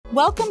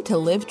Welcome to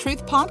Live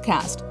Truth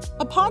Podcast,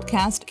 a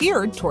podcast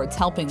geared towards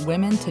helping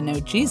women to know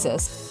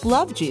Jesus,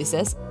 love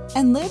Jesus,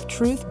 and live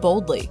truth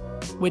boldly,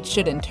 which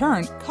should in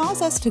turn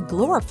cause us to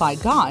glorify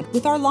God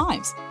with our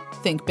lives,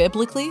 think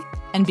biblically,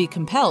 and be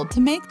compelled to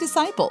make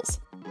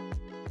disciples.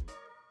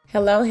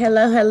 Hello,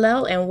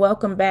 and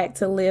welcome back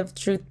to Live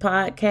Truth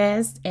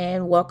Podcast,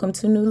 and welcome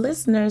to new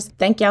listeners.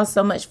 Thank y'all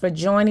so much for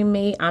joining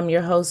me. I'm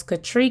your host,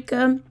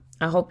 Katrika.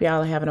 I hope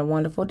y'all are having a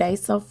wonderful day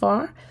so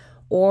far.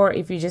 Or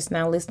if you're just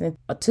now listening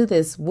to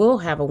this, we'll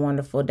have a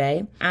wonderful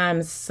day.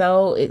 I'm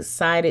so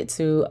excited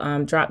to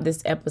drop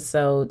this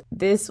episode.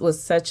 This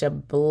was such a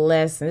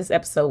blessing. This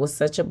episode was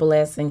such a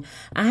blessing.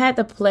 I had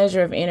the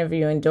pleasure of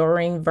interviewing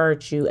Doreen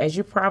Virtue. As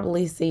you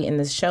probably see in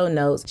the show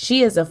notes,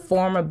 she is a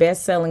former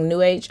best-selling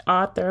New Age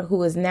author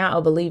who is now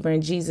a believer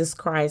in Jesus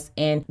Christ.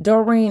 And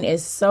Doreen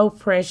is so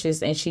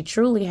precious, and she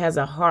truly has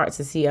a heart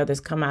to see others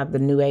come out of the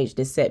New Age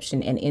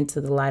deception and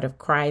into the light of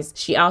Christ.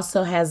 She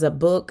also has a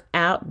book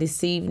out,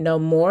 Deceive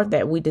No More,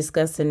 that we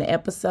discussed in the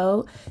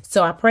episode.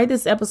 So I pray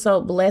this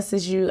episode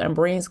blesses you and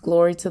brings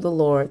glory to the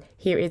Lord.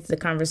 Here is the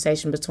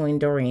conversation between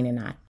Doreen and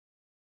I.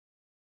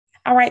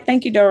 All right.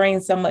 Thank you, Doreen,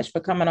 so much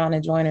for coming on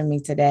and joining me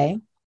today.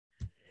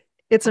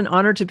 It's an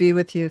honor to be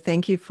with you.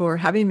 Thank you for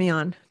having me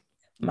on.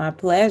 My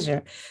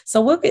pleasure.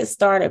 So we'll get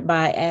started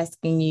by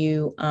asking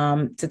you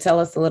to tell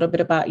us a little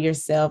bit about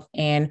yourself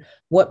and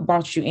what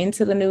brought you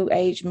into the New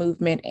Age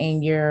movement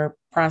and your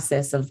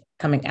process of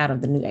coming out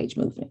of the New Age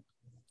movement.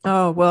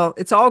 Oh, well,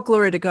 it's all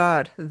glory to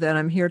God that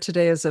I'm here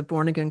today as a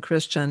born-again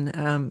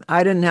Christian.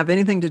 I didn't have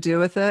anything to do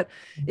with it.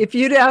 If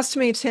you'd asked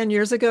me 10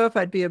 years ago if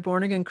I'd be a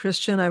born-again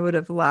Christian, I would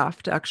have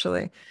laughed,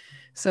 actually.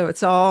 So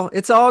it's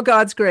all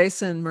God's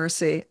grace and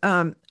mercy.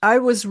 I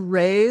was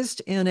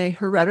raised in a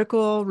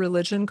heretical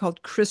religion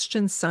called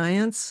Christian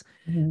Science.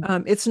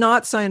 Mm-hmm. It's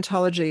not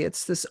Scientology.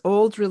 It's this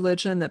old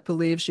religion that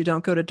believes you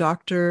don't go to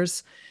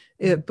doctors.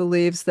 It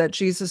believes that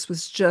Jesus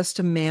was just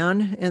a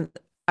man, and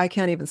I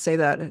can't even say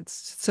that.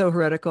 It's so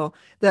heretical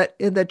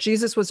that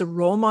Jesus was a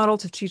role model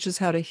to teach us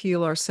how to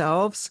heal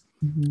ourselves.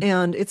 Mm-hmm.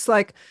 And it's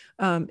like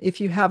if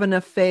you have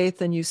enough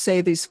faith and you say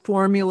these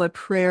formula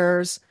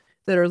prayers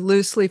that are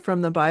loosely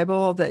from the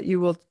Bible, that you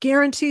will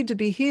guaranteed to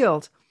be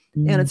healed.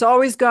 Mm-hmm. And it's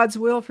always God's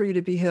will for you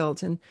to be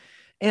healed.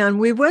 And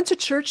we went to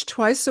church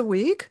twice a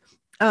week.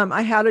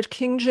 I had a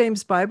King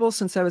James Bible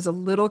since I was a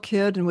little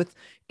kid, and with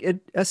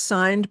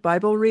assigned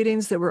Bible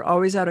readings that were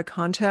always out of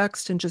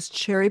context and just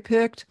cherry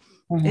picked.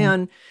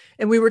 Mm-hmm.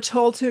 And we were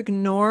told to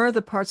ignore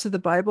the parts of the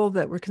Bible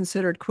that were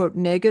considered, quote,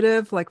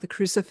 negative, like the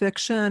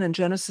crucifixion and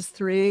Genesis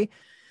 3.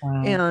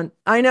 Wow. And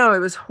I know it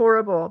was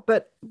horrible,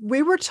 but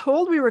we were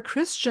told we were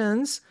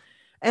Christians.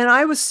 And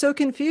I was so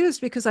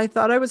confused because I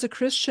thought I was a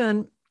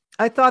Christian.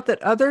 I thought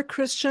that other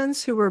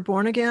Christians who were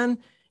born again,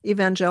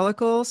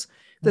 evangelicals,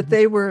 that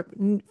they were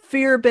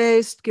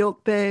fear-based,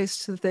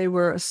 guilt-based, that they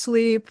were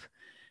asleep,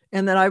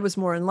 and that I was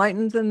more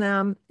enlightened than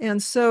them.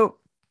 And so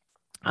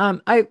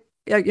I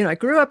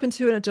grew up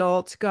into an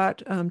adult,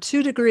 got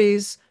 2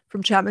 degrees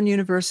from Chapman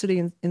University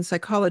in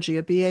psychology,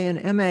 a BA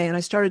and MA, and I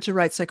started to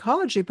write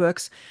psychology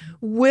books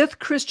with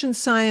Christian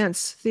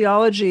Science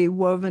theology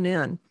woven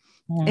in.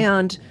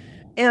 Mm-hmm.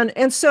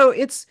 And so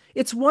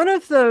it's one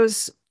of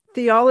those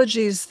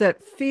theologies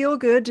that feel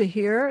good to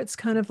hear. It's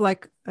kind of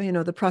like,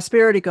 the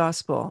prosperity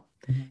gospel.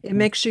 Mm-hmm. It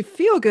makes you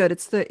feel good.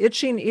 It's the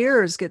itching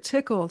ears get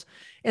tickled.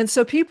 And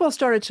so people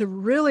started to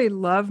really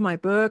love my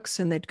books,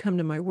 and they'd come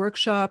to my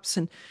workshops,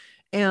 and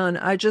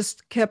I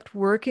just kept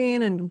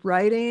working and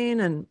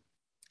writing,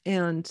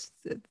 and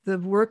the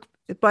work,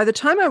 by the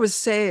time I was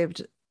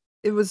saved,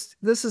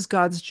 this is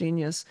God's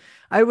genius.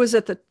 I was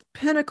at the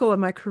pinnacle of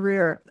my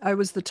career. I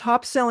was the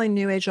top selling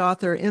New Age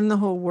author in the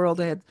whole world.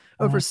 I had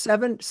over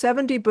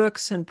 70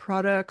 books and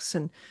products.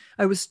 And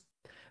I was,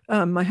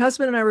 my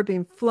husband and I were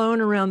being flown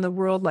around the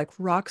world like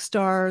rock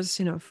stars,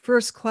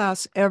 first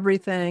class,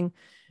 everything.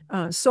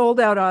 Sold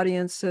out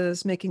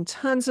audiences, making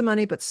tons of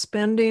money, but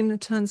spending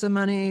tons of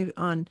money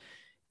on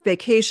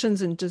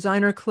vacations and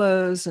designer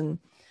clothes. And,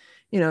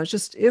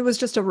 it was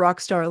just a rock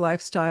star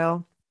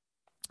lifestyle,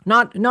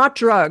 not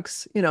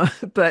drugs,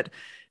 but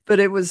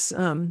it was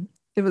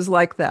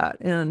like that.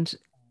 And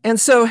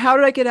so how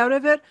did I get out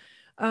of it?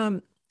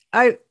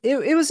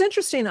 It was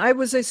interesting. I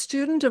was a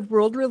student of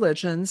world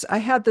religions. I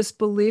had this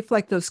belief,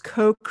 like those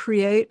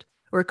co-create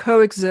or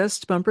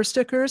coexist bumper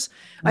stickers.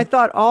 Mm-hmm. I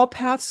thought all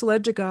paths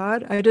led to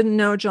God. I didn't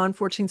know John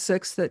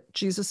 14:6, that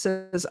Jesus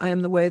says, I am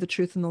the way, the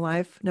truth, and the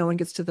life. No one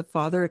gets to the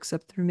Father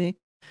except through me.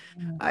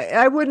 Mm-hmm.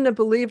 I wouldn't have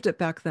believed it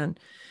back then.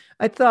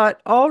 I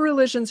thought all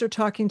religions are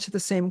talking to the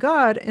same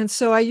God. And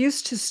so I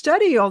used to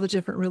study all the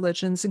different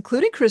religions,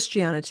 including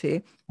Christianity.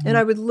 Mm-hmm. And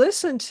I would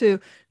listen to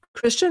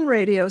Christian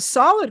radio,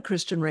 solid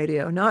Christian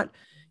radio, not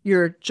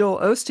your Joel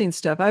Osteen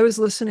stuff. I was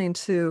listening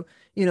to,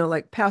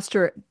 like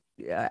Pastor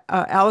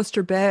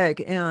Alistair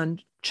Begg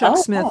and Chuck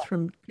Smith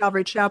from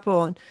Calvary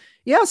Chapel, and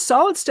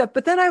solid stuff.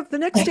 But then the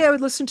next day I would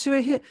listen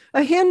to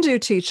a Hindu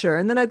teacher,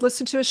 and then I'd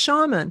listen to a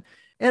shaman,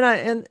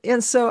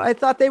 and so I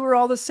thought they were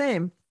all the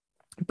same.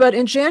 But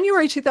in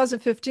January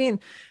 2015,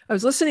 I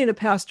was listening to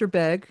Pastor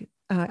Begg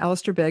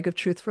Alistair Begg of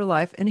Truth for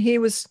Life, and he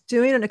was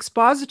doing an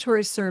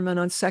expository sermon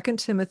on 2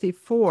 Timothy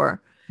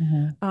 4,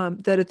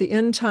 that at the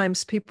end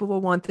times people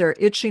will want their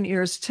itching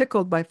ears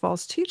tickled by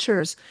false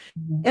teachers.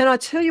 And I'll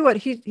tell you what,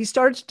 he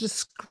started to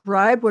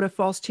describe what a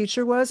false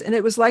teacher was, and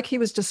it was like he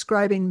was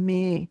describing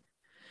me.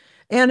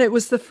 And it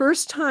was the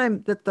first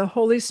time that the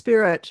Holy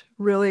Spirit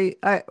really,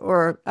 I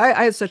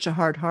had such a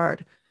hard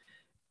heart.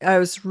 I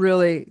was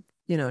really,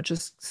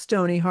 just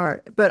stony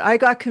heart. But I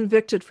got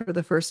convicted for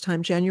the first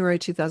time, January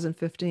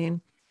 2015.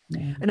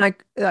 Yeah. And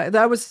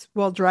that was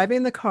while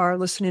driving the car,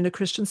 listening to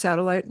Christian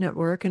Satellite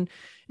Network. And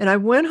I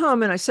went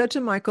home and I said to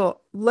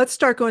Michael, let's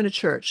start going to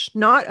church,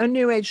 not a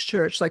New Age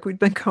church like we'd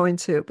been going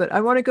to, but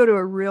I want to go to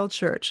a real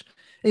church.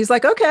 And he's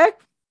like, okay.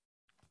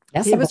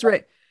 He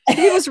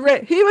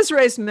was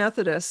raised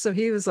Methodist. So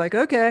he was like,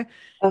 okay.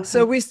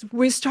 So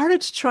we started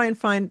to try and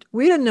find,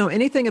 we didn't know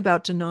anything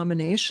about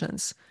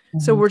denominations.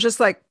 So we're just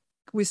like,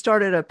 we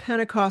started a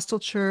Pentecostal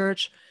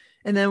church,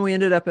 and then we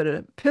ended up at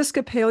an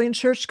Episcopalian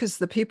church because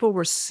the people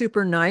were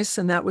super nice,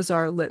 and that was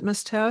our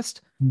litmus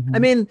test. I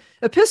mean,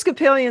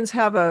 Episcopalians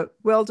have a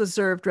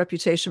well-deserved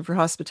reputation for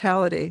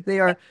hospitality. They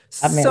are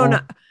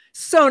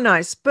so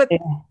nice, but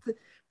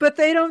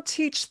they don't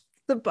teach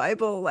the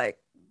Bible like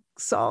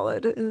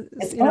solid.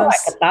 It's more like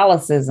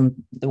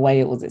Catholicism, the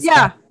way it was.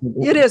 Yeah,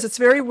 it is. It's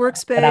very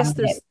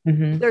works-based.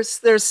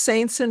 There's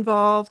saints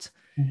involved.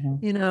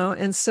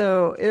 And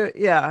so,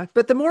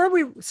 but the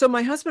more so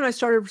my husband and I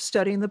started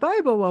studying the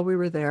Bible while we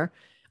were there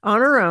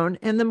on our own.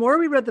 And the more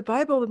we read the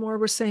Bible, the more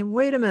we're saying,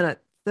 wait a minute,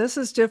 this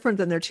is different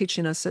than they're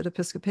teaching us at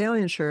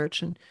Episcopalian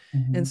church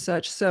and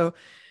such. So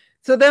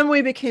then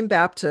we became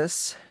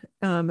Baptists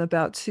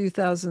about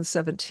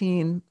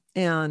 2017,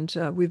 and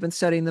we've been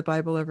studying the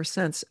Bible ever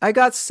since. I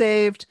got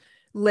saved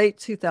late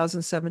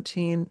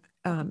 2017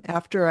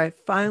 after I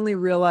finally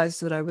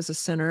realized that I was a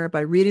sinner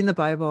by reading the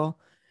Bible.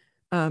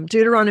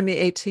 Deuteronomy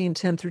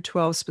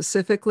 18:10-12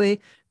 specifically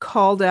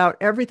called out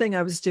everything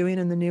I was doing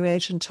in the New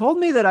Age and told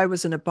me that I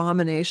was an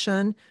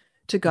abomination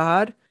to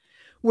God,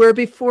 where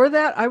before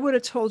that I would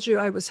have told you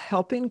I was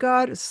helping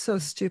God. It's so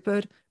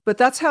stupid, but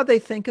that's how they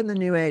think in the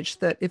New Age,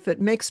 that if it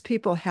makes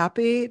people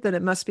happy, then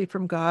it must be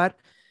from God.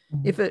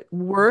 If it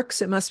works,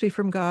 it must be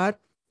from God.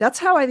 That's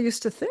how I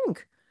used to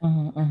think.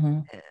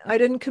 I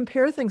didn't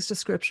compare things to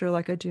scripture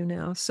like I do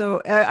now.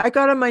 So I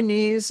got on my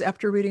knees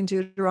after reading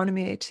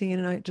Deuteronomy 18,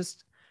 and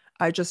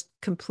I just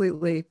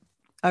completely,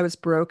 I was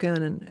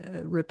broken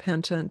and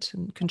repentant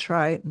and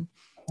contrite, and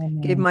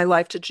gave my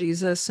life to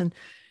Jesus. And,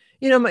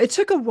 it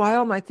took a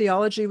while. My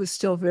theology was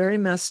still very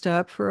messed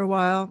up for a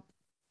while.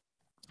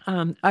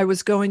 I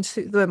was going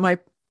to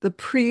the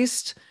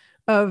priest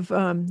of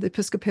the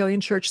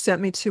Episcopalian church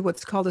sent me to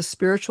what's called a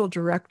spiritual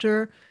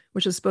director,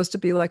 which is supposed to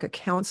be like a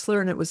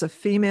counselor. And it was a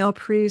female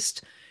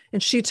priest.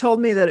 And she told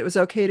me that it was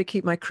okay to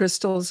keep my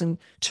crystals and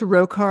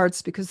tarot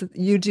cards because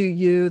you do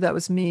you, that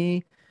was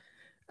me.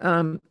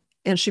 And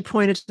she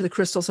pointed to the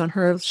crystals on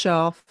her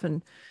shelf.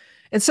 And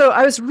so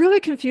I was really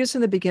confused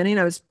in the beginning.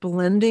 I was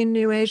blending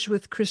New Age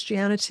with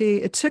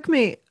Christianity. It took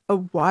me a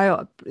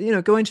while,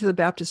 going to the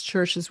Baptist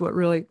church is what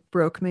really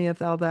broke me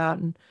of all that.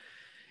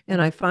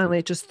 And I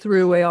finally just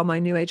threw away all my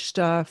New Age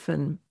stuff,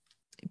 and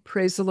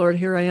praise the Lord,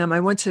 here I am. I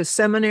went to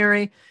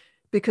seminary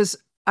because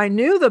I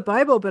knew the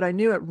Bible, but I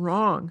knew it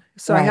wrong.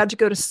 So I had to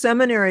go to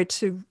seminary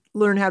to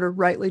learn how to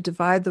rightly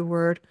divide the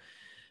word.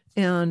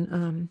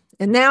 And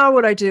now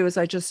what I do is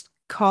I just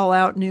call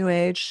out New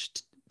Age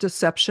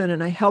deception,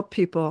 and I help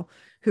people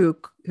who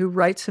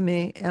write to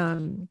me,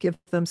 give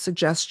them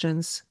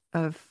suggestions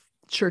of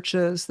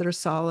churches that are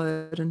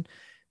solid and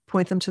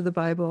point them to the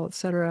Bible,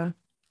 etc.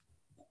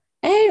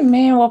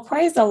 Amen. Well,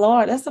 praise the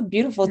Lord. That's a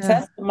beautiful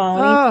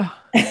testimony. Oh,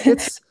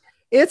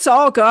 it's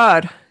all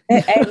God.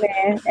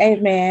 Amen.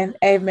 Amen.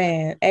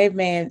 Amen.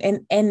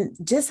 Amen. And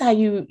just how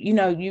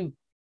you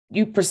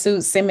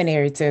pursued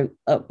seminary to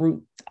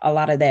uproot a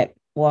lot of that,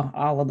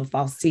 all of the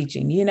false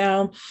teaching,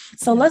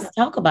 So let's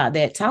talk about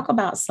that. Talk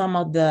about some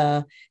of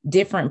the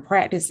different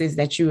practices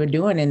that you were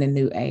doing in the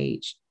New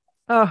Age.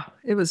 Oh,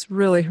 it was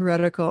really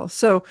heretical.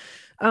 So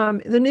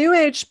the New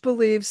Age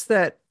believes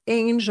that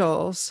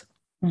angels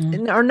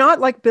are not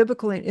like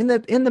biblical. In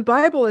the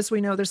Bible, as we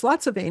know, there's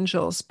lots of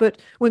angels, but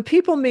when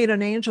people meet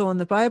an angel in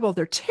the Bible,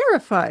 they're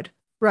terrified,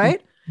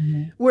 right?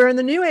 Where in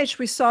the New Age,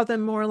 we saw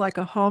them more like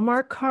a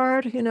Hallmark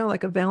card,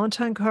 like a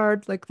Valentine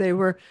card, like they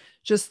were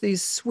just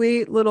these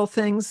sweet little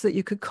things that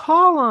you could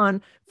call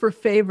on for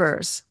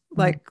favors,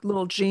 like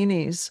little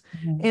genies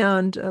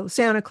and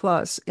Santa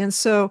Claus. And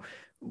so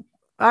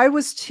I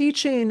was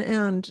teaching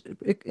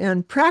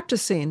and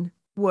practicing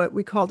what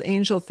we called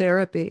angel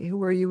therapy,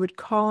 where you would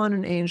call on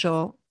an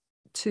angel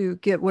to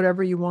get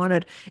whatever you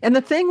wanted. And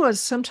the thing was,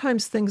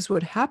 sometimes things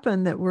would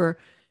happen that were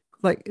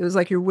like, it was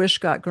like your wish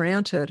got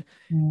granted.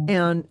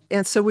 And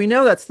so we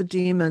know that's the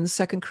demons.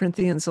 2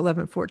 Corinthians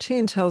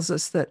 11:14 tells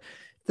us that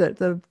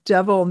the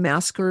devil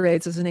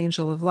masquerades as an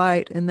angel of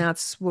light. And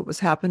that's what was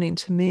happening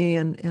to me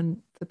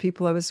and the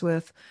people I was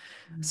with.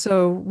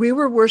 So we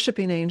were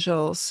worshiping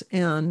angels,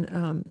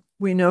 and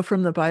we know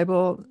from the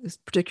Bible,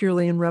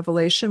 particularly in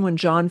Revelation, when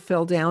John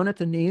fell down at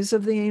the knees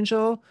of the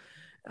angel,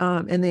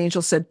 and the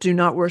angel said, "Do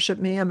not worship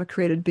me. I'm a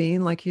created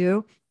being like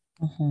you."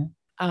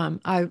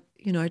 I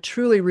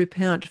truly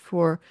repent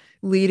for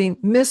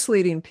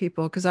misleading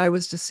people because I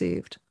was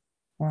deceived.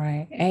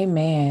 Right.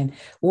 Amen.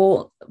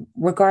 Well,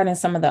 regarding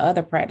some of the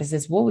other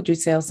practices, what would you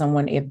tell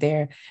someone if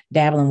they're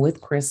dabbling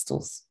with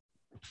crystals?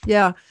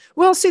 Yeah.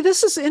 Well, see,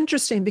 this is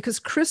interesting because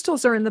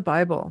crystals are in the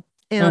Bible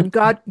and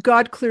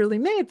God clearly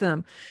made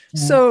them.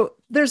 So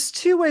there's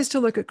two ways to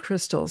look at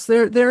crystals.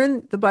 They're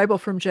in the Bible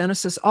from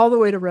Genesis all the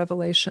way to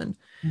Revelation.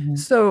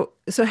 So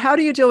how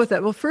do you deal with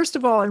that? Well, first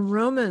of all, in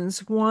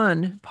Romans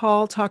 1,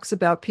 Paul talks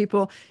about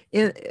people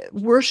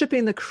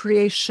worshiping the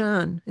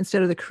creation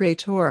instead of the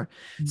creator.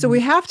 So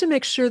we have to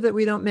make sure that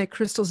we don't make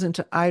crystals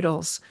into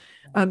idols.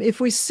 If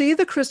we see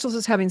the crystals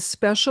as having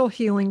special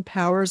healing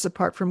powers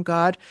apart from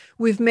God,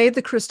 we've made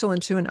the crystal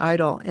into an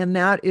idol, and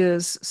that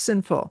is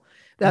sinful.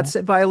 That's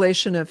a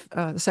violation of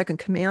the second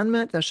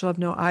commandment, thou shalt have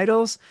no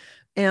idols.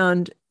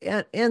 And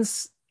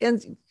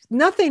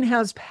nothing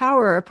has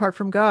power apart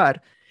from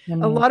God.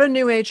 A lot of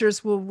New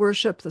Agers will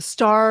worship the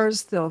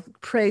stars. They'll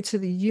pray to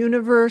the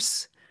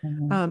universe.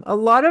 A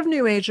lot of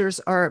New Agers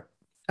are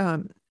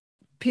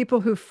people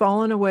who've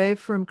fallen away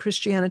from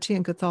Christianity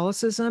and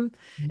Catholicism,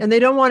 and they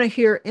don't want to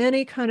hear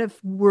any kind of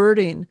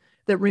wording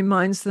that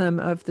reminds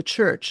them of the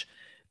church.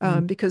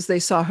 Because they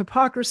saw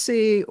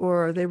hypocrisy,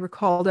 or they were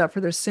called out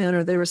for their sin,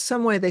 or there was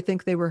some way they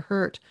think they were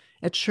hurt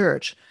at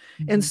church.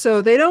 And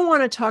so they don't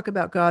want to talk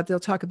about God. They'll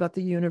talk about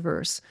the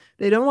universe.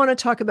 They don't want to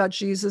talk about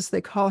Jesus. They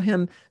call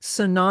him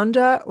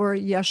Sananda or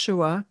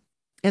Yeshua,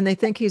 and they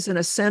think he's an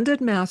ascended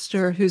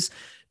master who's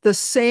the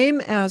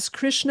same as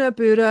Krishna,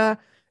 Buddha,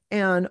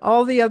 and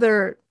all the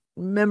other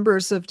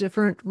members of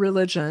different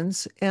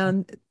religions.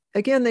 And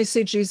again, they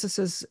see Jesus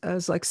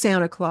as like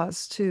Santa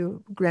Claus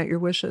to grant your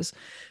wishes.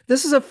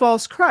 This is a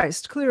false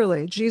Christ,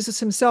 clearly. Jesus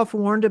himself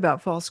warned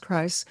about false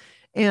Christs.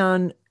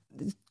 And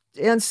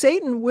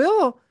Satan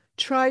will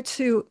try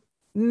to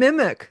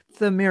mimic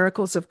the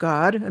miracles of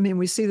God. I mean,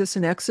 we see this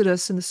in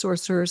Exodus and the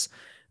sorcerers,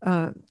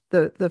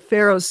 the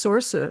Pharaoh's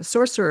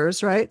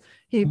sorcerers, right?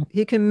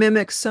 He can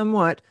mimic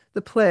somewhat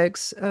the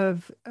plagues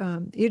of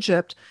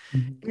Egypt.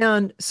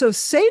 And so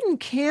Satan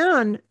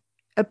can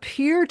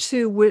appear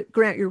to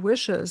grant your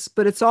wishes,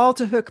 but it's all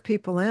to hook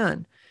people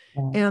in.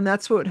 And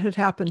that's what had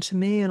happened to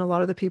me and a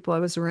lot of the people I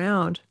was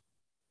around.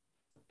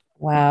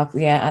 Wow.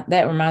 Yeah,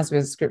 that reminds me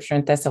of the scripture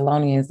in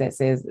Thessalonians that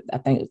says, I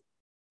think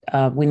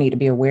we need to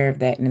be aware of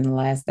that. And in the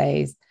last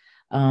days,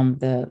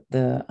 the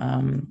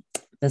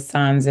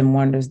signs and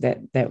wonders that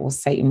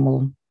Satan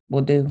will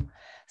do.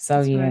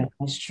 So that's right.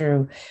 That's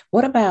true.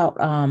 What about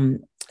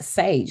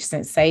sage?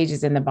 Since sage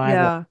is in the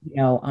Bible,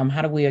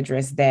 how do we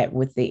address that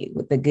with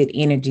the good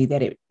energy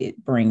that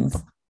it brings?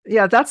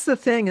 Yeah, that's the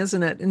thing,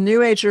 isn't it? In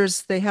New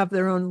Agers, they have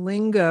their own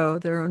lingo,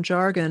 their own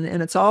jargon,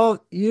 and it's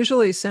all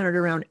usually centered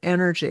around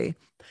energy.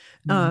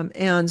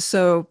 And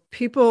so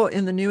people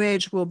in the New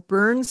Age will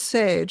burn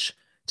sage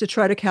to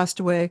try to cast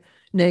away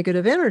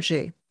negative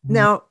energy.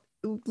 Now,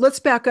 let's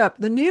back up.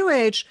 The New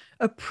Age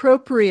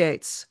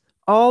appropriates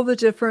all the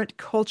different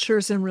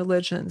cultures and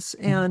religions.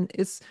 And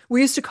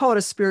we used to call it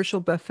a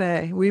spiritual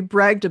buffet. We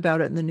bragged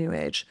about it in the New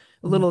Age,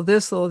 a little of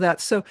this, a little of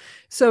that. So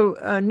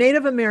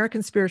Native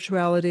American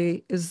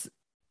spirituality is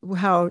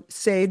how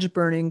sage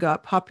burning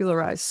got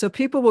popularized. So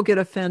people will get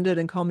offended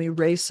and call me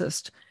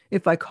racist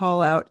if I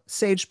call out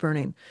sage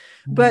burning.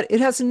 But it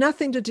has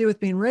nothing to do with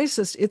being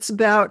racist. It's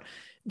about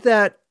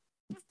that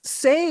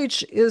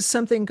sage is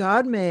something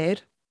God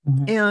made.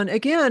 And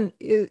again,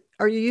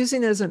 are you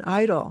using it as an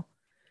idol?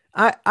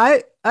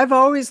 I've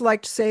always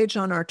liked sage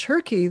on our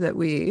turkey that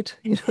we eat,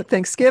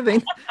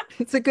 Thanksgiving.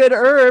 It's a good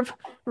herb,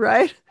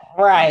 right?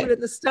 Right. Put it in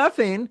the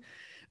stuffing.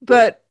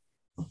 But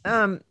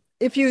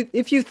if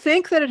you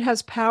think that it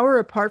has power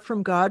apart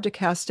from God to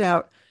cast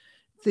out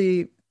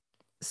the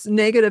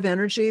negative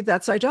energy,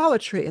 that's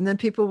idolatry. And then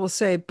people will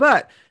say,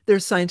 but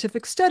there's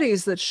scientific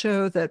studies that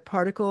show that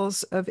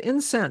particles of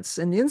incense,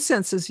 and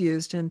incense is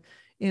used in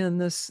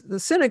the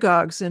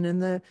synagogues and in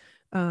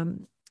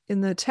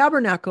the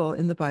tabernacle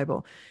in the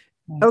Bible.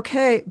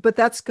 Okay, but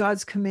that's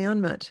God's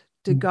commandment.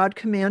 Did God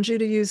command you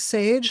to use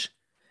sage?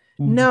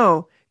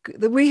 No.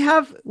 We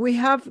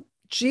have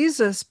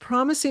Jesus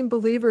promising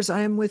believers,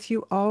 I am with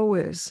you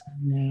always.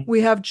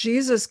 We have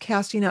Jesus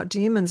casting out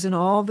demons in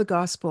all the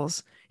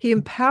Gospels. He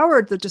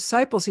empowered the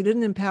disciples. He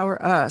didn't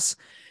empower us.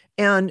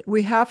 And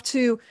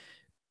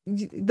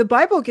the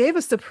Bible gave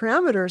us the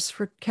parameters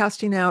for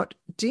casting out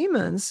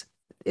demons.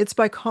 It's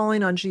by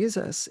calling on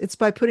Jesus. It's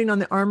by putting on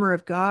the armor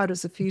of God,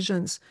 as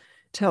Ephesians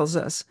tells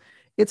us.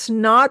 It's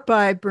not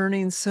by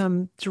burning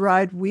some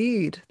dried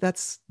weed.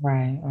 That's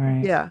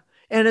right. Yeah.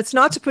 And it's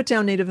not to put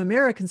down Native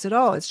Americans at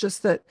all. It's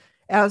just that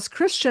as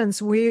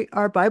Christians, we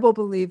are Bible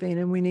believing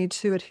and we need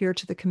to adhere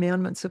to the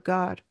commandments of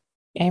God.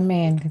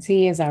 Amen. Because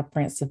he is our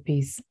Prince of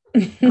Peace.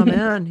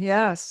 Amen.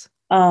 Yes.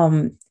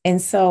 And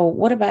so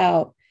what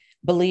about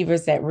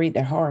believers that read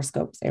their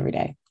horoscopes every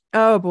day?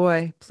 Oh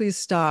boy, please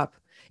stop.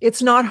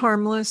 It's not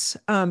harmless.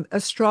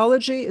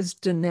 Astrology is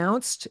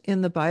denounced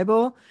in the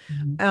Bible.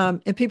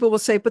 And people will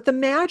say, but the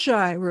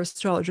Magi were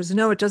astrologers.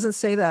 No, it doesn't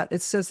say that.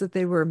 It says that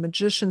they were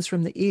magicians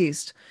from the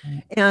East.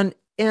 And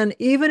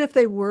even if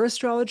they were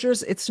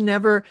astrologers, it's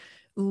never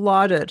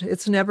lauded.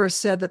 It's never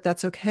said that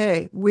that's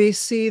okay. We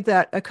see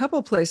that a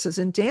couple places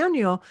in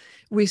Daniel,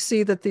 we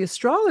see that the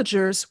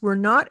astrologers were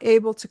not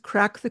able to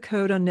crack the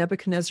code on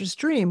Nebuchadnezzar's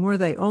dream, were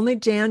they? Only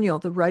Daniel,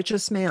 the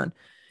righteous man.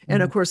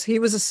 And of course, he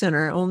was a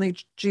sinner. Only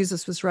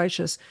Jesus was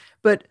righteous.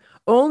 But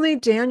only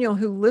Daniel,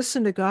 who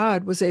listened to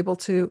God, was able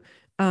to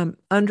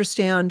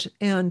understand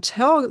and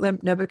tell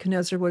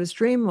Nebuchadnezzar what his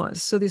dream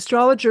was. So the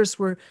astrologers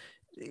were,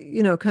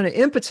 kind of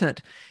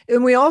impotent.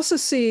 And we also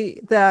see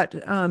that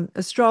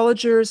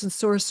astrologers and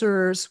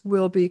sorcerers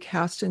will be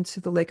cast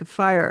into the lake of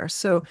fire.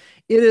 So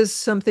it is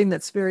something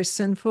that's very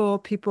sinful.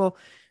 People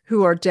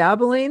who are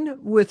dabbling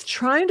with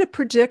trying to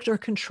predict or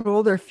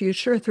control their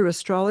future through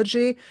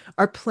astrology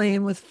are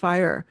playing with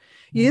fire.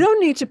 You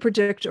don't need to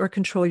predict or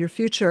control your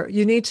future.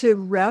 You need to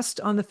rest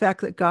on the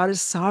fact that God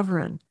is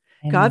sovereign.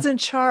 Amen. God's in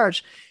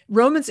charge.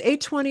 Romans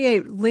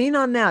 8:28, lean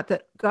on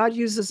that God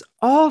uses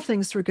all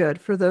things for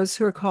good for those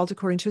who are called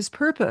according to his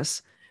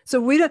purpose.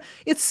 So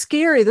it's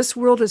scary. This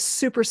world is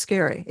super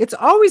scary. It's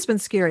always been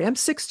scary. I'm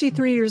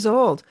 63 years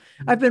old.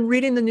 I've been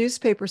reading the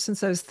newspaper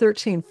since I was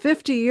 13,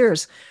 50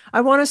 years.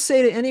 I want to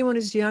say to anyone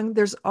who's young,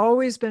 there's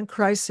always been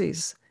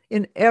crises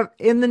in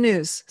the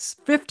news.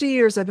 50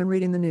 years I've been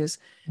reading the news.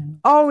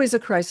 Always a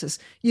crisis.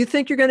 You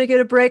think you're going to get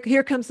a break?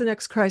 Here comes the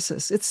next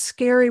crisis. It's a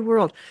scary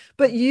world.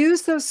 But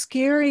use those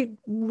scary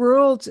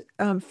world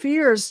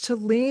fears to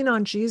lean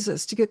on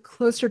Jesus, to get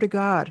closer to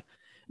God,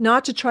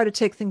 not to try to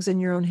take things in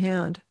your own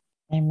hand.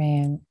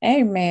 Amen.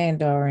 Amen,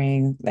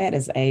 Doreen.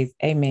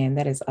 Amen.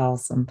 That is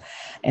awesome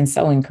and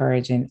so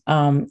encouraging.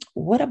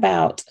 What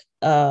about,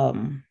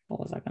 what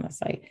was I going to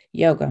say?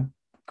 Yoga,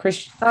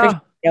 Christian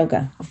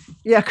yoga.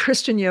 Yeah,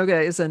 Christian yoga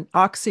is an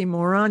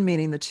oxymoron,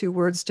 meaning the two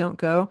words don't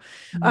go.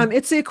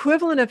 It's the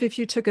equivalent of if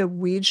you took a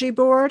Ouija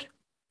board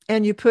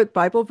and you put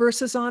Bible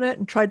verses on it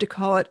and tried to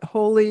call it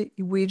Holy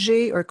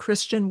Ouija or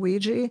Christian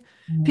Ouija.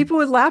 People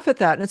would laugh at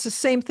that. And it's the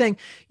same thing.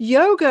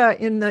 Yoga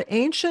in the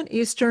ancient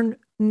Eastern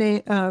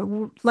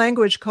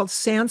language called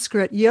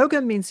Sanskrit,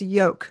 yoga means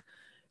yoke.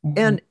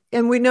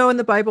 And we know in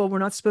the Bible we're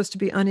not supposed to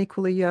be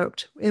unequally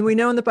yoked. And we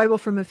know in the Bible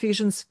from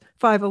Ephesians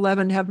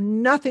 5:11 have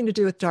nothing to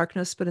do with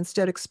darkness, but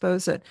instead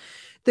expose it.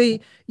 The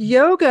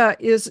yoga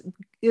is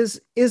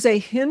a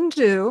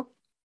Hindu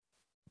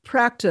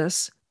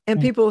practice,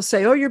 and people will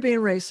say, "Oh, you're being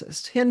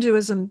racist.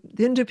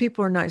 Hindu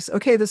people are nice."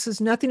 Okay, this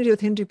has nothing to do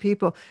with Hindu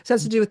people. It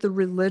has to do with the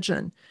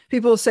religion.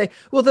 People will say,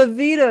 "Well, the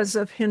Vedas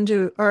of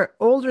Hindu are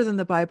older than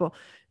the Bible."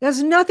 It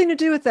has nothing to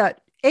do with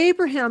that.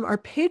 Abraham, our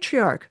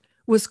patriarch,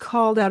 was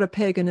called out of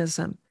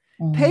paganism.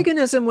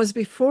 Paganism was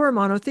before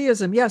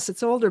monotheism. Yes,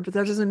 it's older, but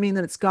that doesn't mean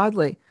that it's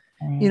godly.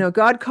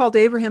 God called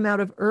Abraham out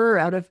of Ur,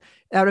 out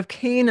of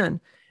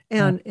Canaan,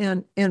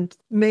 and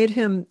made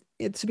him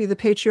to be the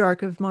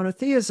patriarch of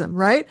monotheism,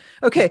 right?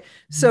 Okay,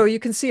 so you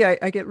can see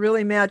I get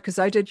really mad because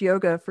I did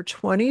yoga for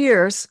 20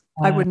 years.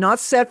 I would not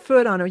set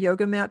foot on a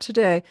yoga mat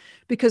today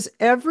because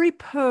every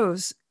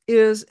pose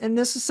is, and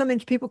this is something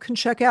people can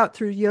check out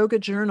through Yoga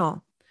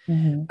Journal.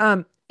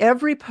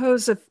 Every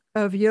pose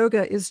of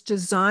yoga is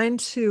designed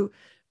to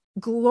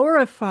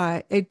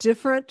glorify a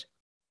different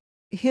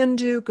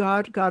Hindu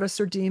god, goddess,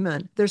 or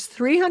demon. There's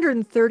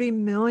 330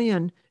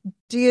 million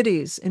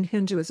deities in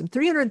Hinduism,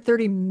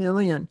 330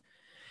 million.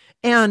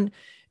 And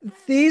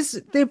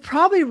they're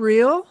probably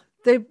real.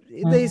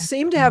 They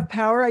seem to have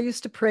power. I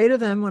used to pray to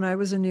them when I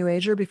was a New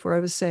Ager before I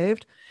was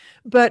saved.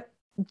 But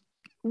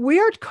we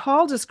are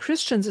called as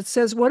Christians. It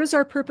says, what is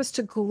our purpose?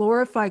 To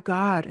glorify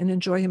God and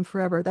enjoy him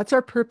forever. That's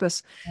our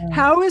purpose.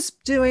 How is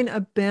doing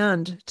a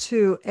bend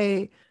to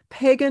a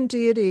pagan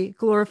deity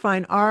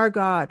glorifying our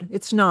God?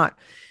 It's not.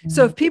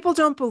 So if people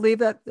don't believe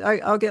that,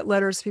 I'll get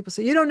letters. People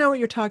say, you don't know what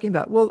you're talking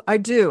about. Well, I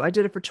do. I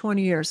did it for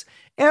 20 years.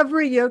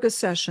 Every yoga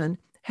session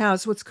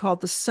has what's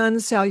called the Sun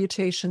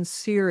Salutation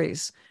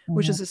Series,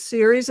 which is a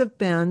series of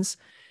bends.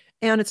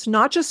 And it's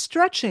not just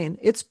stretching,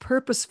 it's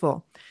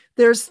purposeful.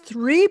 There's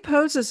 3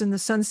 poses in the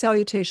Sun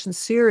Salutation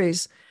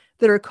Series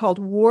that are called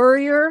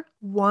Warrior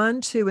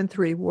 1, 2, and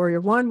 3. Warrior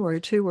 1,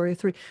 Warrior 2, Warrior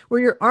 3, where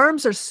your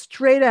arms are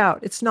straight out.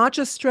 It's not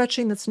just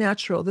stretching that's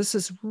natural. This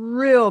is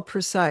real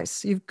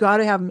precise. You've got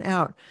to have them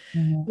out.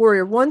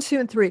 Warrior 1, 2,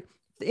 and 3.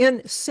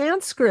 In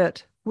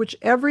Sanskrit, which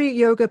every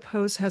yoga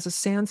pose has a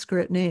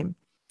Sanskrit name,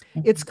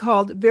 it's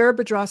called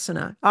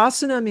Virabhadrasana.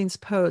 Asana means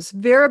pose.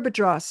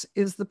 Virabhadras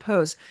is the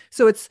pose.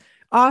 So it's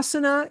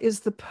asana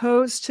is the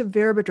pose to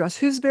Virabhadras.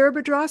 Who's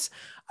Virabhadras?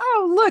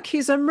 Oh, look,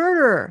 he's a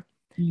murderer.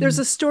 There's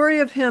a story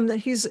of him that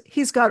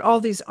he's got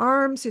all these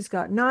arms, he's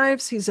got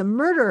knives, he's a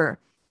murderer.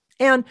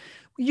 And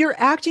you're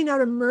acting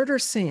out a murder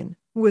scene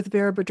with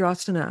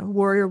Virabhadrasana,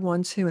 Warrior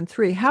 1, 2, and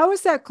 3. How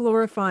is that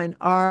glorifying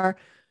our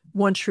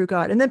one true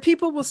God? And then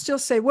people will still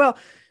say, well,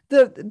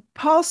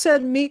 Paul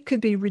said meat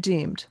could be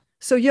redeemed,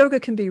 so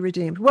yoga can be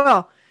redeemed.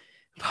 Well,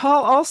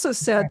 Paul also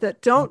said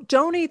that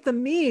don't eat the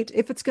meat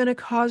if it's going to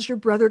cause your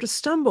brother to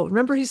stumble.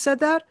 Remember he said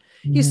that?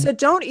 He Mhm. said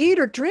don't eat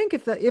or drink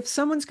if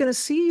someone's going to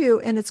see you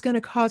and it's going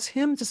to cause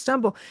him to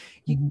stumble.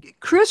 Mhm.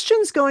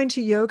 Christians going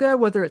to yoga,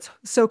 whether it's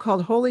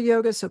so-called holy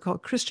yoga,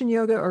 so-called Christian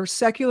yoga, or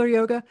secular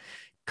yoga,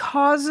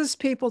 causes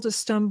people to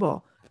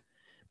stumble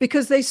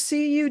because they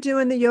see you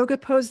doing the yoga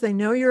pose. They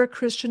know you're a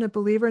Christian, a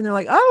believer, and they're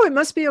like, oh, it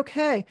must be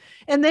okay.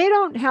 And they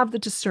don't have the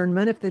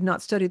discernment if they've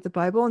not studied the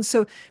Bible. And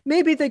so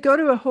maybe they go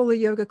to a holy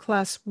yoga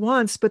class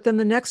once, but then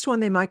the next one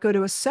they might go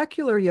to a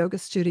secular yoga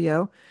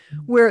studio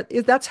where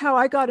that's how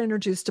I got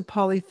introduced to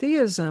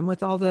polytheism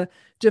with all the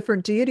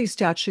different deity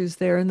statues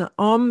there and the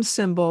Om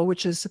symbol,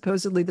 which is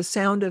supposedly the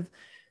sound of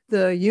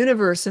the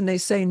universe. And they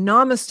say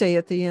namaste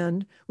at the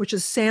end, which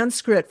is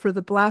Sanskrit for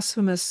the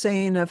blasphemous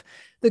saying of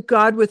the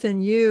God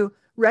within you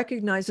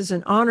recognizes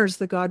and honors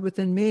the God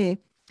within me.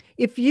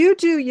 If you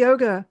do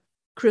yoga,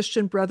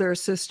 Christian brother or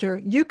sister,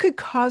 you could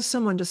cause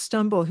someone to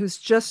stumble who's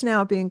just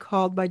now being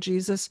called by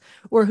Jesus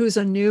or who's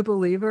a new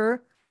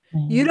believer.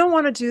 You Mhm. don't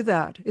want to do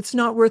that. It's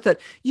not worth it.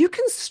 You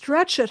can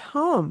stretch at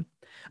home.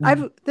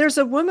 There's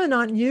a woman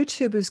on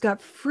YouTube who's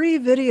got free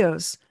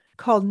videos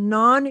called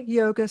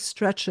non-yoga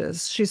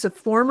stretches. She's a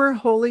former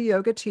holy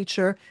yoga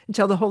teacher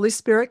until the Holy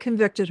Spirit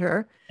convicted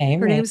her. Her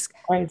Amen. name's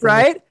Praise the Lord.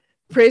 right.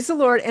 Praise the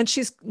Lord. And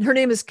her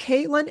name is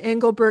Caitlin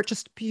Engelbert,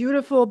 just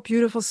beautiful,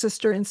 beautiful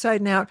sister inside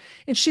and out.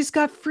 And she's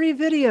got free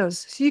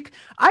videos. So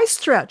I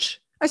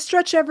stretch. I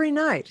stretch every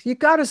night. You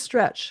got to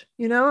stretch.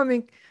 I mean,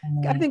 I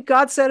Amen. think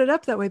God set it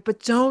up that way,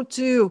 but don't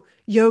do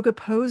yoga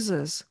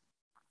poses.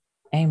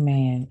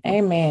 Amen.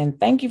 Amen.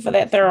 Thank you for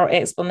that thorough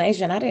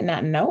explanation. I did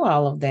not know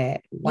all of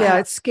that. Yeah, Wow.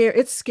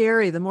 It's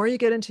scary. The more you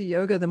get into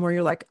yoga, the more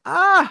you're like,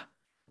 ah,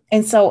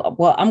 And so,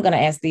 well, I'm going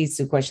to ask these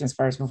two questions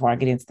first before I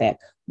get into that.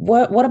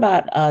 What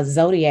about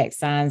zodiac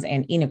signs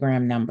and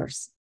Enneagram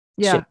numbers?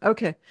 yeah, Should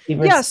okay. Yeah,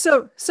 believers?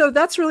 so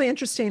that's really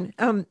interesting.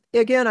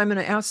 Again, I'm going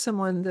to ask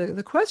someone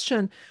the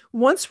question,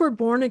 once we're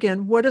born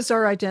again, what is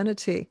our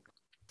identity?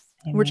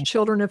 We're Amen.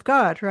 children of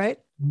God, right?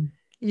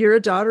 You're a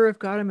daughter of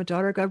God. I'm a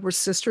daughter of God. We're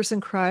sisters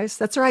in Christ.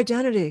 That's our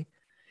identity.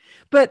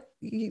 But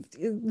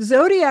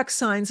zodiac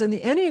signs and the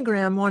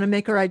Enneagram want to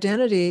make our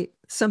identity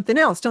something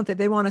else, don't they?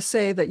 They want to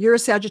say that you're a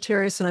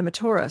Sagittarius and I'm a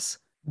Taurus.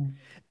 Mhm.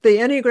 The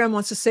Enneagram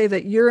wants to say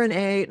that you're an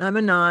 8 and I'm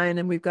a 9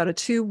 and we've got a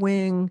 2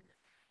 wing.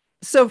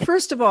 So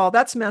first of all,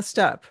 that's messed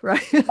up,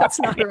 right? That's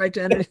not our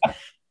identity.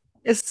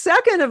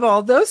 Second of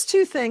all, those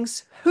two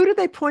things, who do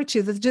they point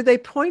to? Do they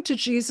point to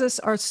Jesus,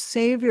 our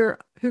Savior,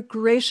 who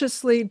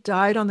graciously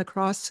died on the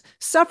cross,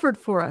 suffered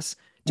for us?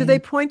 Do they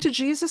Amen. point to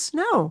Jesus?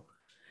 No.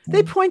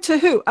 They point to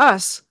who?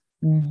 Us.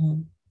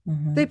 Mhm.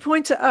 They Mhm.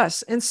 point to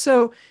us. And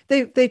so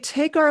they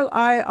take our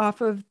eye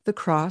off of the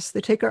cross,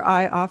 they take our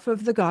eye off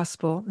of the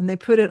gospel, and they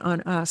put it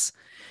on us.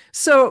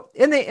 So,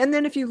 and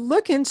then if you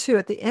look into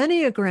it, the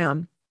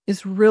Enneagram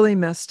is really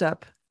messed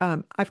up.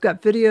 I've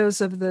got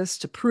videos of this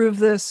to prove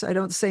this. I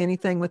don't say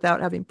anything without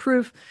having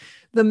proof.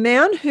 The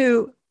man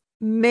who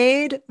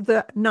made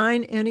the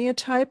 9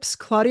 Enneatypes,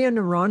 Claudio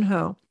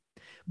Naranjo,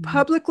 Mhm.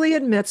 publicly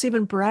admits,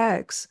 even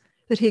brags,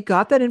 that he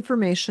got that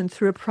information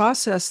through a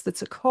process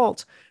that's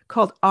occult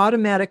called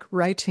automatic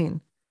writing.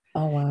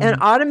 Oh, And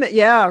wow.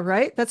 yeah,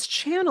 right? That's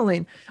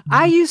channeling.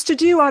 I Mhm. used to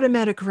do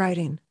automatic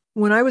writing.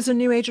 When I was a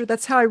new ager,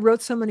 that's how I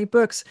wrote so many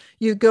books.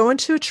 You go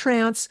into a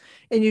trance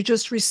and you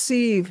just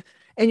receive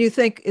and you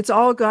think it's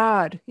all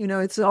God,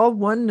 it's all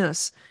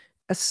oneness.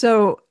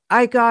 So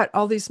I got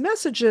all these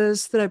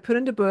messages that I put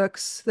into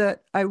books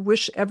that I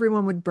wish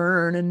everyone would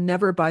burn and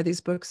never buy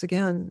these books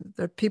again.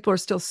 People are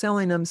still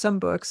selling them, some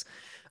books,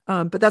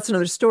 but that's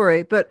another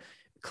story. But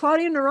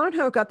Claudia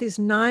Naranjo got these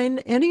 9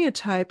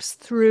 Enneatypes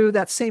through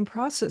that same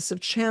process of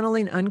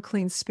channeling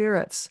unclean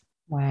spirits.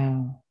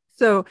 Wow.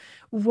 So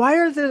why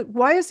is the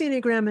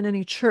Enneagram in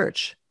any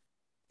church?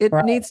 It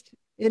Right. needs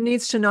it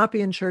needs to not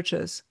be in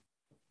churches.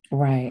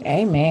 Right.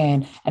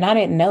 Amen. And I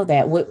didn't know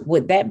that.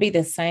 Would that be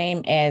the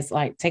same as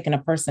like taking a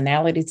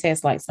personality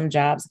test? Like some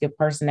jobs give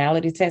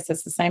personality tests.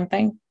 It's the same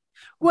thing.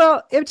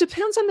 Well, it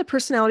depends on the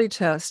personality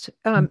test.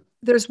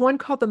 There's one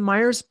called the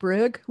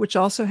Myers-Briggs, which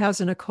also has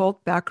an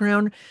occult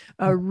background,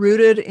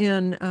 rooted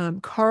in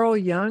Carl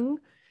Jung.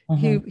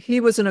 He Mm-hmm. he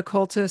was an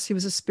occultist. He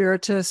was a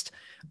spiritist.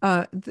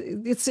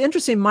 It's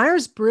interesting.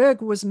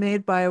 Myers-Briggs was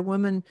made by a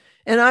woman,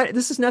 and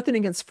this is nothing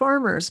against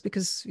farmers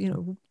because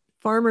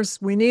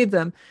farmers, we need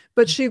them.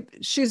 But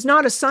she's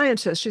not a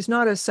scientist. She's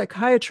not a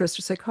psychiatrist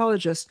or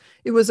psychologist.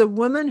 It was a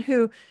woman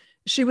who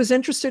she was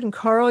interested in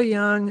Carl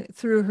Jung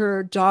through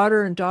her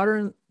daughter and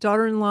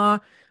daughter-in-law.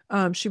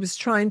 She was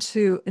trying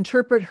to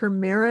interpret her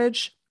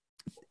marriage,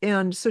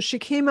 and so she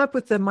came up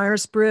with the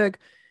Myers-Briggs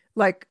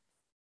like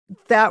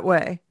that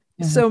way.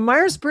 Mm-hmm. So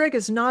Myers-Briggs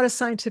is not a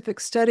scientific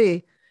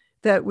study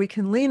that we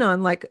can lean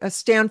on. Like a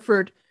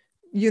Stanford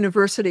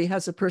University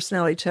has a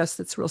personality test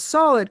that's real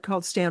solid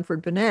called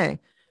Stanford Binet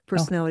Okay.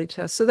 personality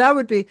test. So that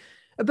would be,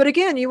 but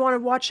again, you want to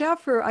watch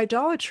out for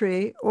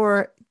idolatry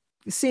or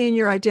seeing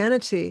your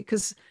identity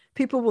because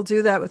people will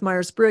do that with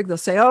Myers-Briggs. They'll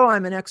say, oh,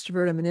 I'm an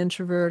extrovert, I'm an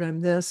introvert,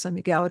 I'm this, I'm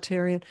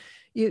egalitarian.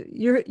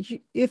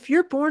 if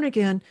you're born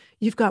again,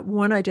 you've got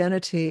one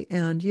identity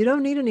and you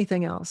don't need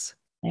anything else.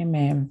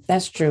 Amen.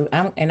 That's true.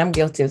 I'm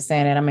guilty of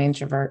saying that. I'm an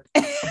introvert.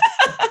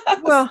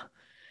 Well,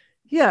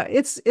 yeah,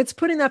 it's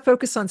putting that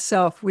focus on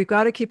self. We've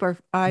got to keep our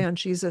eye on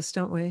Jesus,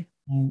 don't we?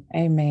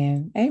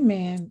 Amen.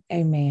 Amen.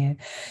 Amen.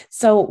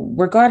 So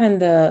regarding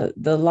the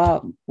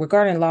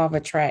law of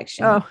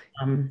attraction, Oh,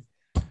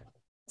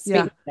 speak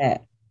yeah. to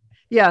that.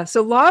 Yeah,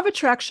 so law of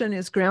attraction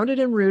is grounded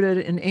and rooted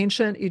in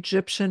ancient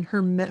Egyptian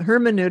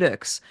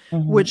hermeneutics,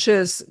 Mhm, which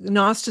is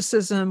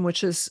Gnosticism,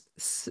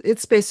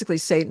 it's basically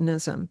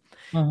Satanism.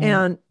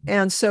 mhm,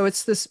 And so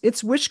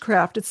it's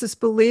witchcraft. It's this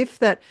belief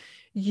that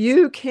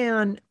you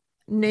can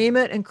name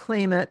it and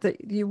claim it, that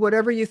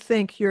whatever you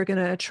think you're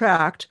going to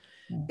attract.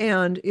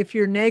 And if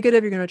you're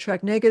negative, you're going to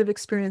attract negative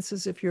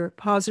experiences. If you're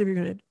positive, you're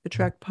going to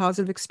attract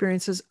positive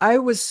experiences. I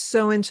was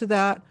so into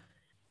that.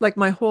 Like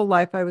my whole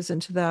life, I was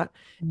into that.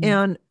 mhm,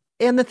 And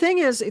and the thing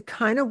is, it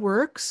kind of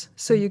works.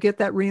 So you get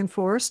that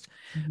reinforced.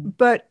 mhm.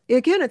 But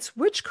again, it's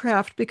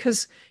witchcraft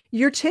because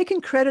you're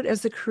taking credit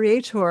as the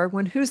creator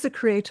when who's the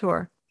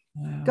creator?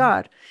 Wow.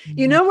 God.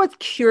 You Mhm. know what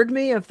cured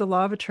me of the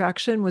law of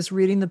attraction was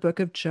reading the book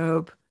of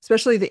Job,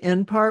 especially the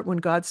end part when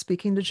God's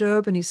speaking to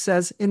Job and he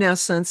says, in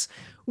essence,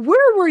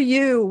 where were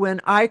you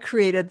when I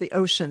created the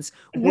oceans?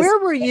 This. Where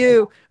were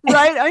you?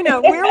 Right? I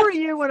know. Where were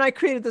you when I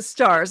created the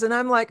stars? And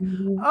I'm like,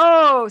 Mhm.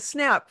 oh,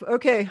 snap.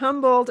 Okay,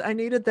 humbled. I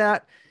needed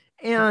that.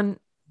 And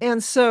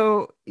and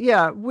so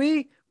yeah,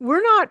 we're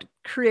not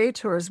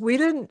creators. We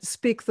didn't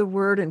speak the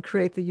word and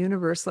create the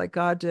universe like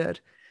God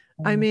did.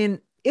 I Mhm.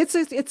 mean,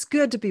 it's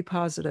good to be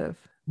positive.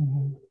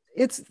 Mhm.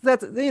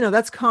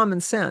 That's common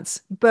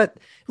sense. But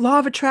law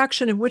of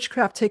attraction and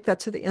witchcraft take that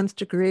to the nth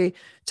degree,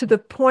 to the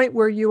point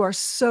where you are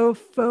so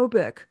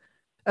phobic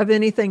of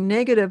anything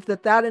negative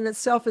that in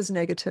itself is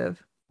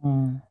negative.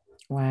 Mm.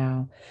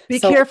 Wow. Be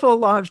So, careful,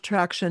 law of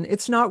attraction.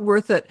 It's not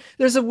worth it.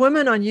 There's a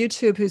woman on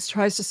YouTube who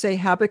tries to say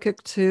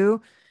Habakkuk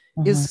 2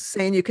 is mhm.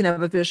 saying you can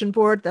have a vision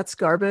board. That's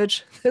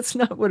garbage. That's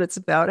not what it's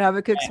about.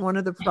 Habakkuk's one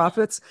of the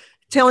prophets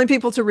telling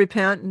people to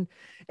repent.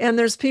 And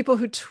there's people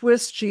who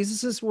twist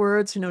Jesus's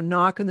words,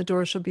 knock and the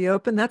door shall be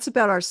open. That's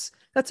about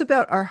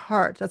our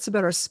heart. That's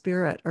about our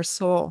spirit, our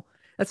soul.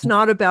 That's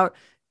not about,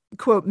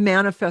 quote,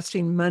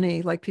 manifesting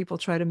money like people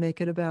try to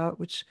make it about,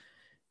 which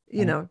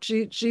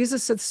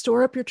Jesus said,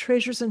 store up your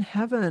treasures in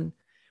heaven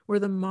where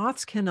the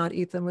moths cannot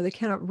eat them, where they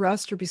cannot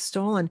rust or be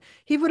stolen.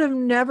 He would have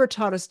never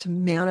taught us to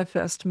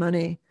manifest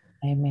money.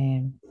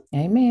 Amen.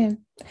 Amen.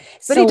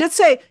 But he So, did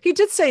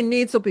say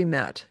needs will be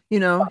met,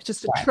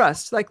 just to right.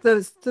 trust, like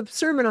the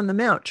Sermon on the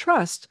Mount,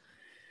 trust.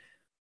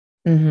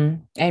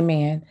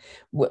 Amen.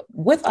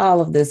 With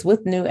all of this,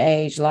 with New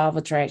Age, law of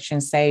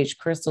attraction, sage,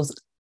 crystals,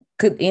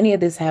 could any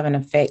of this have an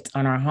effect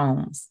on our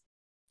homes?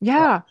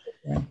 Yeah.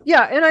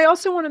 Yeah. And I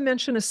also want to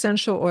mention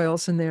essential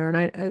oils in there.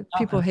 And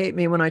people Okay. hate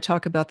me when I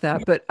talk about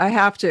that, but I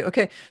have to.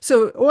 Okay.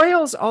 So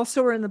oils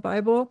also are in the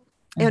Bible.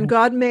 And Mhm.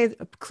 God made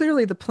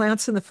clearly the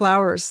plants and the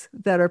flowers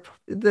that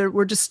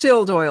were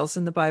distilled oils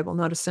in the Bible,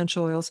 not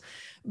essential oils.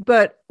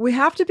 But we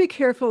have to be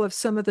careful of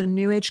some of the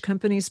new age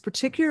companies,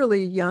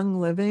 particularly Young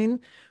Living,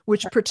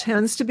 which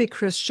pretends to be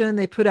Christian.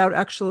 They put out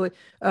actually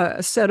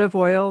a set of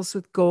oils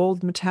with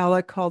gold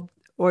metallic called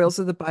oils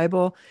of the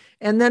Bible.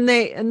 And then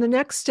in the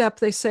next step,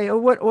 they say, oh,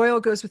 what oil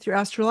goes with your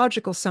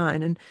astrological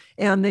sign?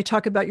 And they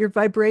talk about your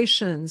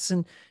vibrations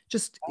and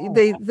just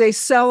Oh, they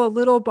sell a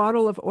little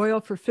bottle of oil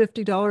for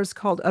 $50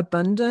 called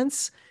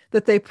Abundance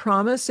that they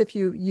promise if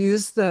you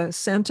use the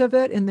scent of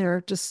it in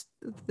their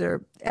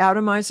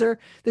atomizer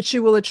that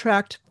you will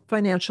attract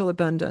financial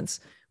abundance,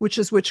 which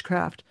is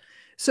witchcraft.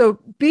 So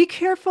be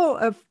careful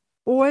of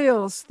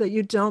oils that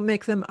you don't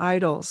make them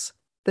idols,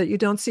 that you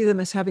don't see them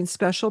as having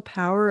special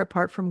power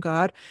apart from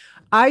God.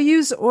 I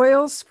use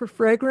oils for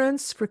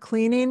fragrance, for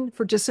cleaning,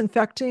 for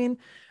disinfecting.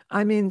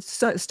 I mean,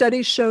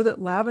 studies show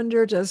that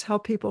lavender does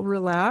help people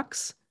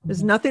relax.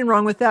 There's mhm. nothing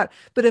wrong with that.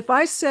 But if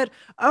I said,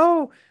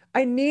 oh,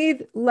 I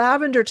need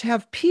lavender to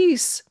have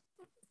peace,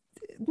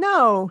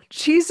 no,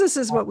 Jesus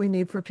is what we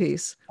need for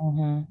peace.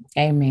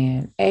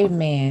 Amen.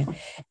 Amen.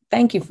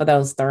 Thank you for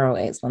those thorough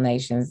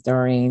explanations,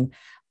 Doreen.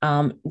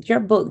 Your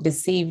book,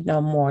 Deceive No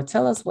More.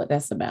 Tell us what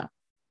that's about.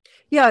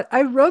 Yeah,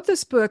 I wrote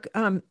this book.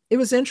 It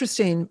was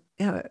interesting.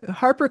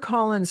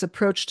 HarperCollins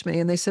approached me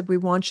and they said, we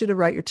want you to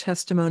write your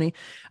testimony.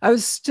 I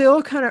was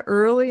still kind of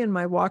early in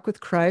my walk with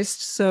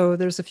Christ. So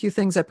there's a few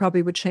things I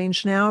probably would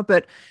change now.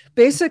 But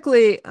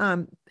basically,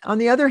 on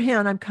the other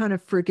hand, I'm kind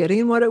of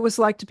forgetting what it was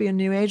like to be a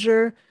New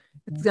Ager.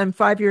 I'm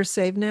 5 years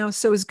saved now.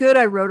 So it was good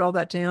I wrote all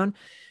that down.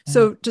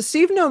 So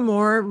Deceive No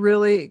More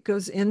really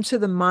goes into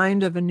the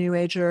mind of a New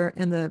Ager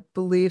and the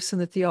beliefs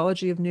and the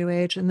theology of New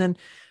Age, and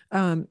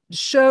then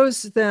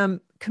shows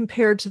them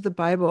compared to the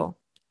Bible,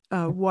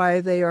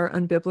 why they are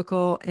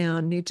unbiblical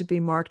and need to be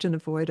marked and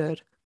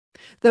avoided.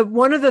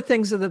 One of the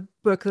things of the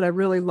book that I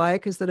really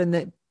like is that in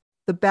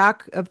the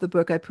back of the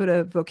book, I put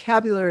a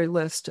vocabulary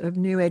list of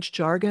New Age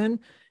jargon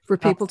for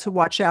people to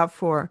watch out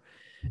for.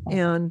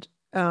 And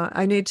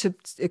I need to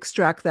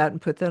extract that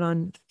and put that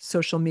on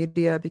social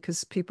media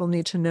because people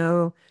need to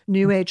know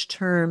New Age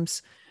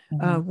terms,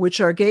 which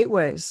are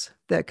gateways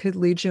that could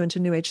lead you into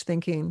New Age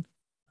thinking.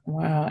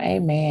 Wow,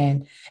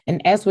 amen.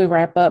 And as we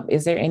wrap up,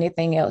 is there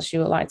anything else you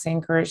would like to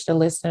encourage the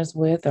listeners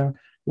with or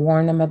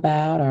warn them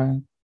about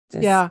or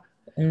just, Yeah.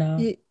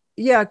 no?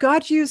 Yeah,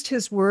 God used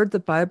his word, the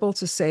Bible,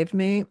 to save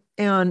me.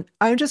 And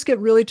I just get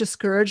really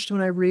discouraged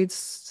when I read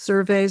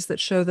surveys that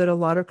show that a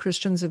lot of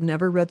Christians have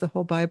never read the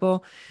whole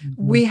Bible.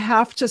 We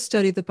have to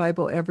study the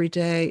Bible every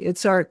day.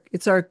 It's our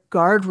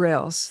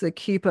guardrails that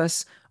keep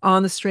us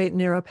on the straight and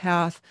narrow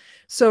path.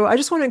 So I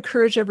just want to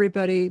encourage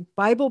everybody,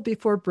 Bible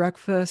before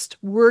breakfast,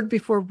 word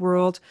before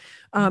world.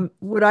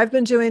 What I've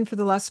been doing for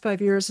the last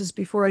 5 years is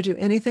before I do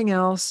anything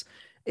else,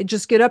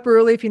 just get up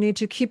early if you need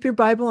to. Keep your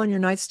Bible on your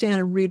nightstand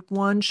and read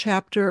one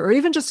chapter or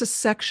even just a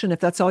section if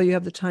that's all you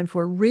have the time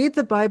for. Read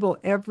the Bible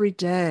every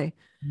day.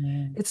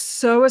 It's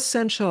so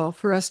essential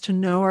for us to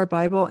know our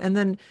Bible, and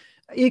then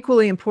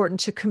equally important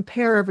to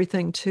compare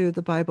everything to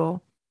the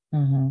Bible.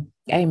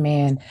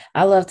 Amen.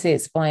 I love to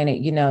explain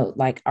it,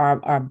 like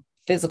our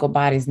physical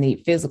bodies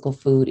need physical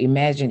food.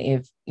 Imagine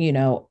if,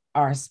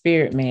 our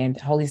spirit man,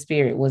 the Holy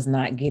Spirit, was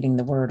not getting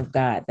the word of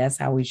God. That's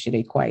how we should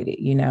equate it,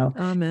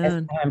 Amen.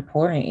 That's how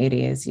important it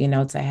is,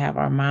 to have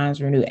our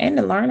minds renewed and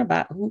to learn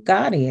about who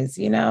God is,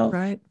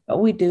 Right. But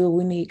we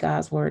need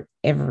God's word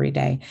every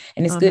day.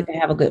 And it's Amen. good to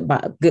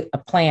have a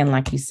plan,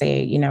 like you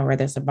said,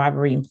 whether it's a Bible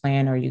reading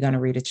plan or you're going to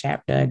read a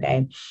chapter a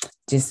day.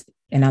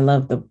 And I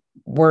love the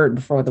word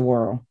before the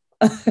world.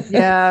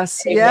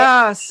 Yes. Amen.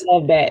 Yes.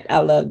 I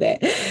love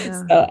that.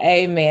 Yeah. So,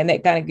 amen.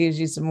 That kind of gives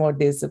you some more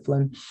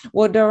discipline.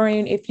 Well,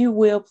 Doreen, if you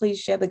will, please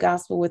share the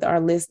gospel with our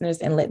listeners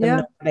and let them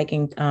know how they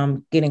can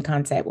get in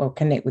contact or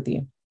connect with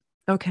you.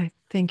 Okay.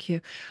 Thank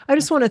you. I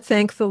just want to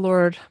thank the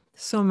Lord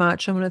so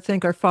much. I want to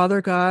thank our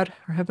Father God,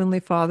 our Heavenly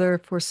Father,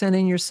 for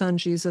sending your Son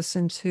Jesus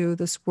into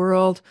this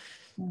world.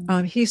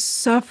 He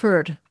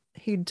suffered.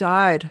 He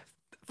died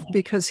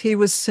because he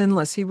was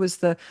sinless. He was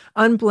the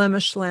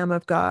unblemished Lamb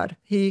of God.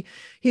 He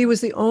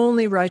was the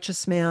only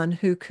righteous man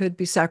who could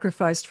be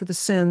sacrificed for the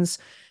sins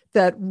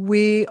that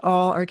we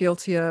all are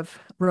guilty of.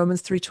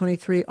 Romans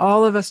 3:23.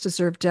 All of us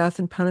deserve death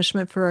and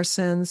punishment for our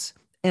sins,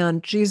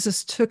 and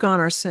Jesus took on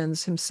our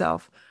sins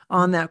himself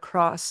on that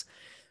cross.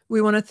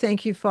 We want to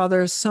thank you,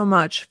 Father, so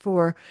much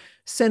for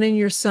sending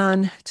your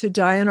Son to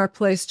die in our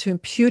place, to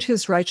impute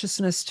his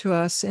righteousness to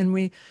us. And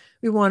we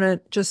want to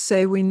just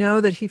say, we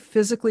know that he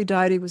physically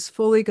died. He was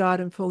fully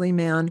God and fully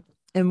man.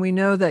 And we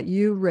know that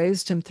you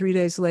raised him 3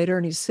 days later,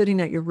 and he's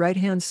sitting at your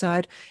right-hand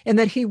side, and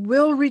that he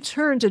will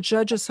return to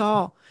judge us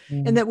all,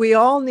 and that we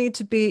all need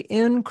to be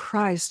in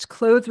Christ,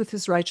 clothed with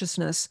his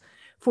righteousness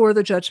for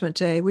the judgment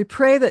day. We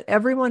pray that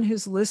everyone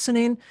who's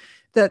listening,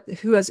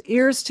 who has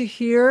ears to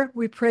hear,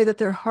 we pray that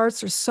their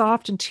hearts are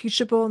soft and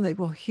teachable, and they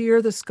will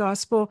hear this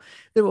gospel,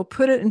 they will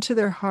put it into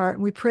their heart.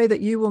 And we pray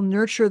that you will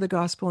nurture the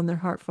gospel in their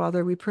heart,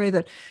 Father. We pray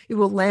that it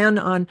will land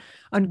on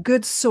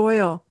good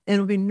soil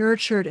and will be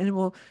nurtured, and it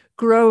will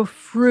grow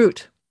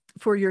fruit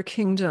for your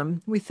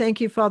kingdom. We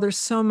thank you, Father,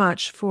 so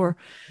much for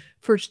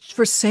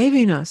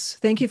saving us.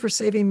 Thank you for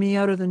saving me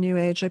out of the New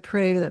Age. I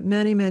pray that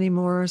many, many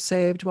more are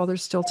saved while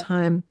there's still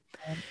time.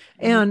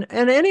 And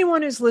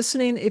anyone who's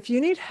listening, if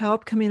you need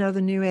help coming out of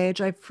the New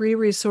Age, I have free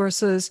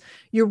resources.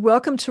 You're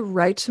welcome to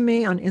write to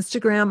me on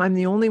Instagram. I'm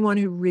the only one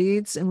who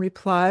reads and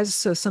replies,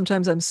 so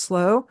sometimes I'm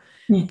slow,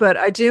 but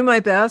I do my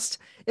best.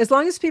 As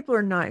long as people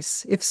are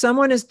nice. If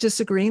someone is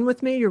disagreeing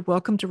with me, you're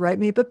welcome to write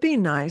me, but be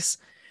nice.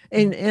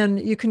 And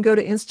you can go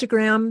to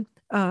Instagram,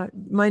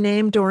 my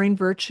name, Doreen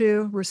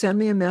Virtue, or send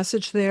me a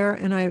message there,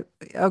 and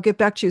I'll get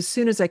back to you as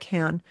soon as I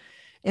can.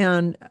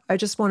 And I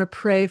just want to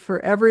pray for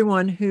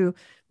everyone who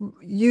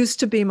used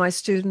to be my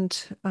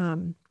student,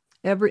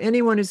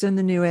 anyone who's in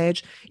the New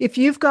Age. If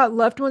you've got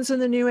loved ones in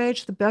the New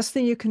Age, the best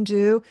thing you can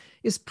do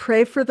is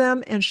pray for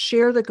them and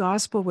share the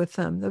gospel with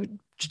them.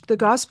 The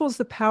gospel is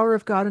the power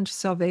of God unto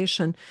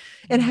salvation.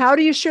 And how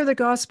do you share the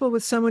gospel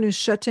with someone who's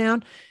shut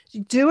down?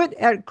 You do it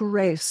at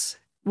grace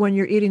when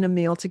you're eating a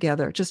meal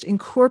together. Just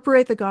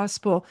incorporate the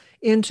gospel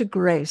into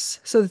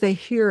grace so that they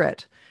hear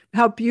it.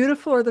 How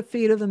beautiful are the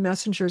feet of the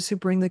messengers who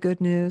bring the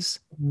good news.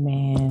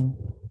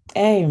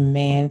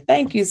 Amen.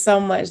 Thank you so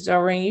much,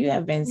 Doreen. You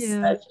have been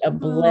such a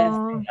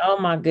blessing. Oh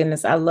my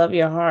goodness. I love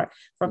your heart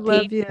for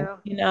love people.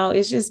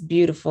 It's just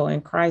beautiful,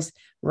 and Christ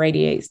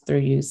radiates through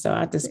you. So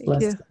I just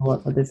bless the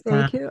Lord for this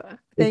time.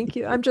 Thank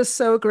you. I'm just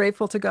so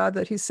grateful to God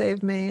that he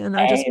saved me. And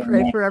I just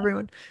pray for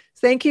everyone.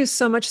 Thank you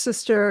so much,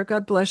 sister.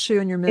 God bless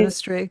you and your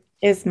ministry.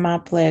 It's my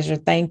pleasure.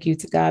 Thank you.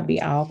 To God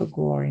be all the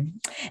glory.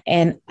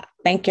 And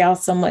thank y'all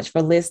so much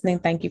for listening.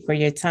 Thank you for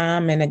your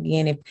time. And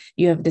again, if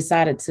you have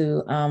decided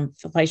to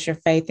place your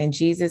faith in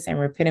Jesus and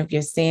repent of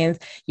your sins,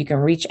 you can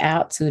reach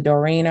out to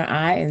Doreen or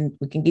I, and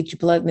we can get you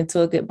plugged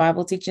into a good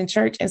Bible teaching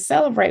church and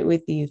celebrate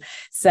with you.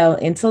 So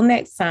until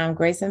next time,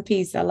 grace and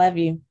peace. I love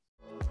you.